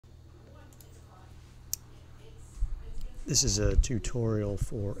This is a tutorial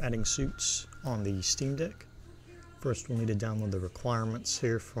for adding suits on the Steam Deck. First, we'll need to download the requirements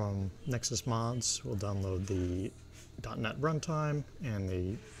here from Nexus Mods. We'll download the .NET runtime and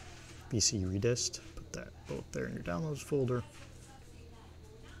the BC redist. Put that both there in your downloads folder.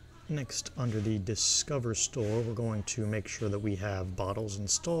 Next, under the Discover store, we're going to make sure that we have bottles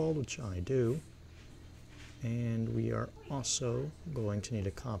installed, which I do. And we are also going to need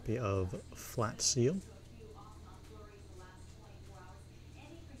a copy of Flat Seal.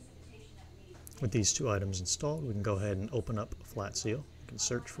 With these two items installed, we can go ahead and open up Flat Seal. You can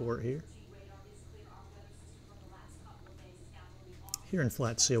search for it here. Here in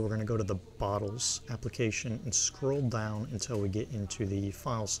Flat Seal, we're going to go to the Bottles application and scroll down until we get into the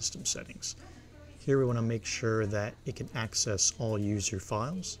file system settings. Here we want to make sure that it can access all user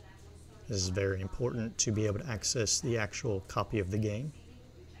files. This is very important to be able to access the actual copy of the game.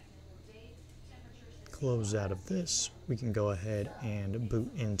 Close out of this, we can go ahead and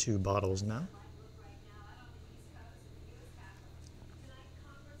boot into Bottles now.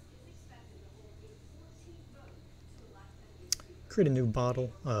 Create a new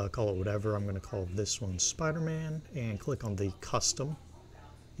bottle, call it whatever. I'm going to call this one Spider-Man, and click on the custom.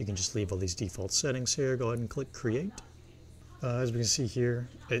 You can just leave all these default settings here. Go ahead and click create. As we can see here,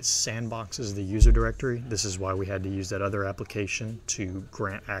 it sandboxes the user directory. This is why we had to use that other application to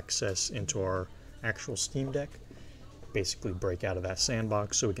grant access into our actual Steam Deck. Basically break out of that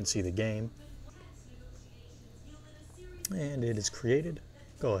sandbox so we can see the game. And it is created.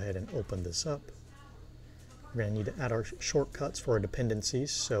 Go ahead and open this up. We're going to need to add our shortcuts for our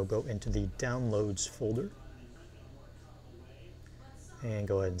dependencies, so go into the Downloads folder and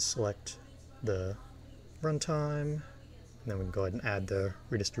go ahead and select the runtime, and then we can go ahead and add the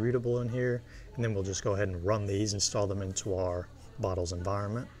redistributable in here, and then we'll just go ahead and run these, install them into our Bottles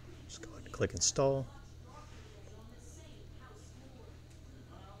environment. Just go ahead and click Install.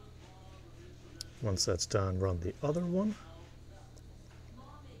 Once that's done, run the other one.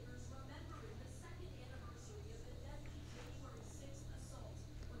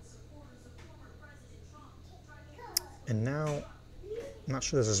 And now, I'm not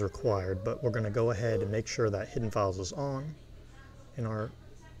sure this is required, but we're going to go ahead and make sure that Hidden Files is on in our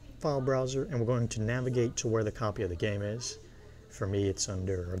file browser, and we're going to navigate to where the copy of the game is. For me, it's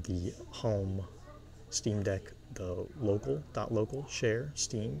under the Home Steam Deck, the local, share,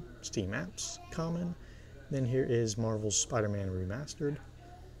 Steam Apps, Common. Then here is Marvel's Spider-Man Remastered.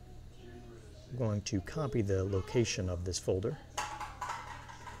 I'm going to copy the location of this folder.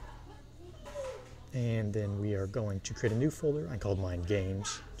 And then we are going to create a new folder. I called mine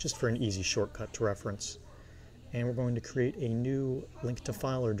Games, just for an easy shortcut to reference. And we're going to create a new link to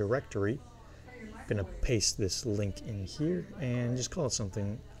file or directory. I'm going to paste this link in here and just call it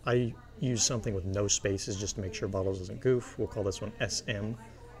something. I use something with no spaces just to make sure Bottles doesn't goof. We'll call this one SM.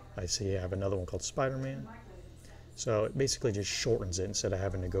 I see I have another one called Spider-Man. So it basically just shortens it instead of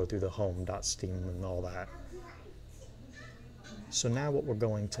having to go through the home.steam and all that. So now what we're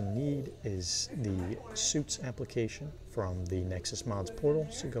going to need is the Suits application from the Nexus Mods portal.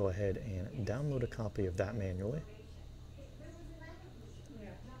 So go ahead and download a copy of that manually.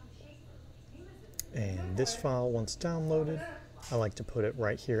 And this file, once downloaded, I like to put it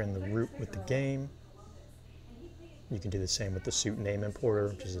right here in the root with the game. You can do the same with the Suit Name Importer,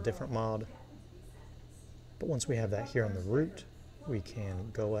 which is a different mod. But once we have that here in the root, we can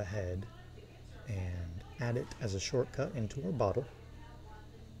go ahead and add it as a shortcut into our bottle.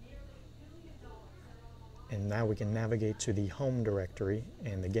 And now we can navigate to the home directory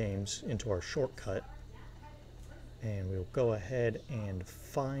and the games into our shortcut. And we'll go ahead and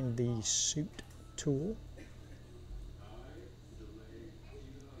find the Suit tool.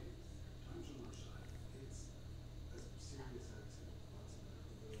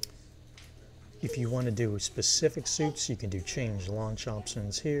 If you want to do specific suits, you can do change launch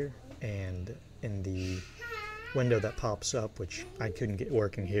options here, and in the window that pops up, which I couldn't get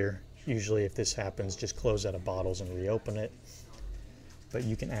working here. Usually if this happens, just close out of Bottles and reopen it. But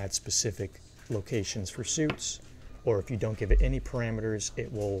you can add specific locations for suits, or if you don't give it any parameters,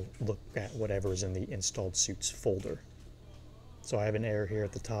 it will look at whatever is in the installed suits folder. So I have an error here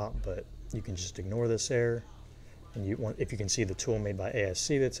at the top, but you can just ignore this error. And if you can see the tool made by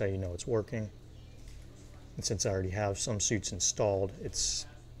ASC, that's how you know it's working. And since I already have some suits installed, it's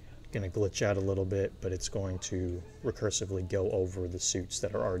going to glitch out a little bit, but it's going to recursively go over the suits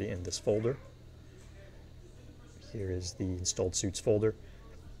that are already in this folder. Here is the installed suits folder.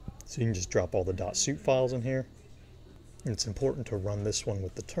 So you can just drop all the .suit files in here. And it's important to run this one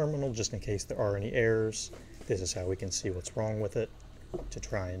with the terminal just in case there are any errors. This is how we can see what's wrong with it to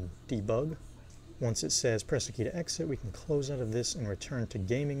try and debug. Once it says press the key to exit, we can close out of this and return to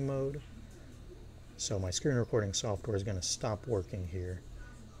gaming mode. So my screen recording software is going to stop working here,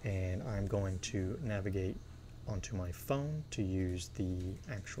 and I'm going to navigate onto my phone to use the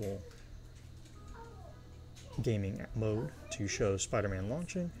actual gaming mode to show Spider-Man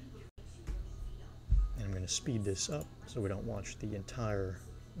launching. And I'm going to speed this up so we don't watch the entire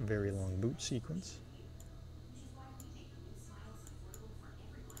very long boot sequence.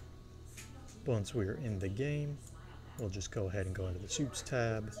 Once we're in the game, we'll just go ahead and go into the Suits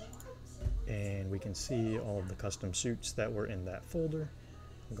tab, and we can see all of the custom suits that were in that folder.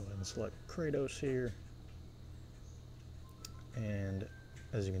 I'll go ahead and select Kratos here, and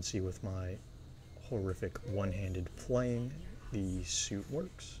as you can see with my horrific one-handed playing, the suit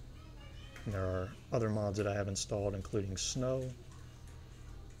works. And there are other mods that I have installed, including Snow,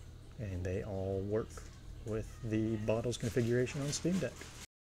 and they all work with the bottle's configuration on Steam Deck.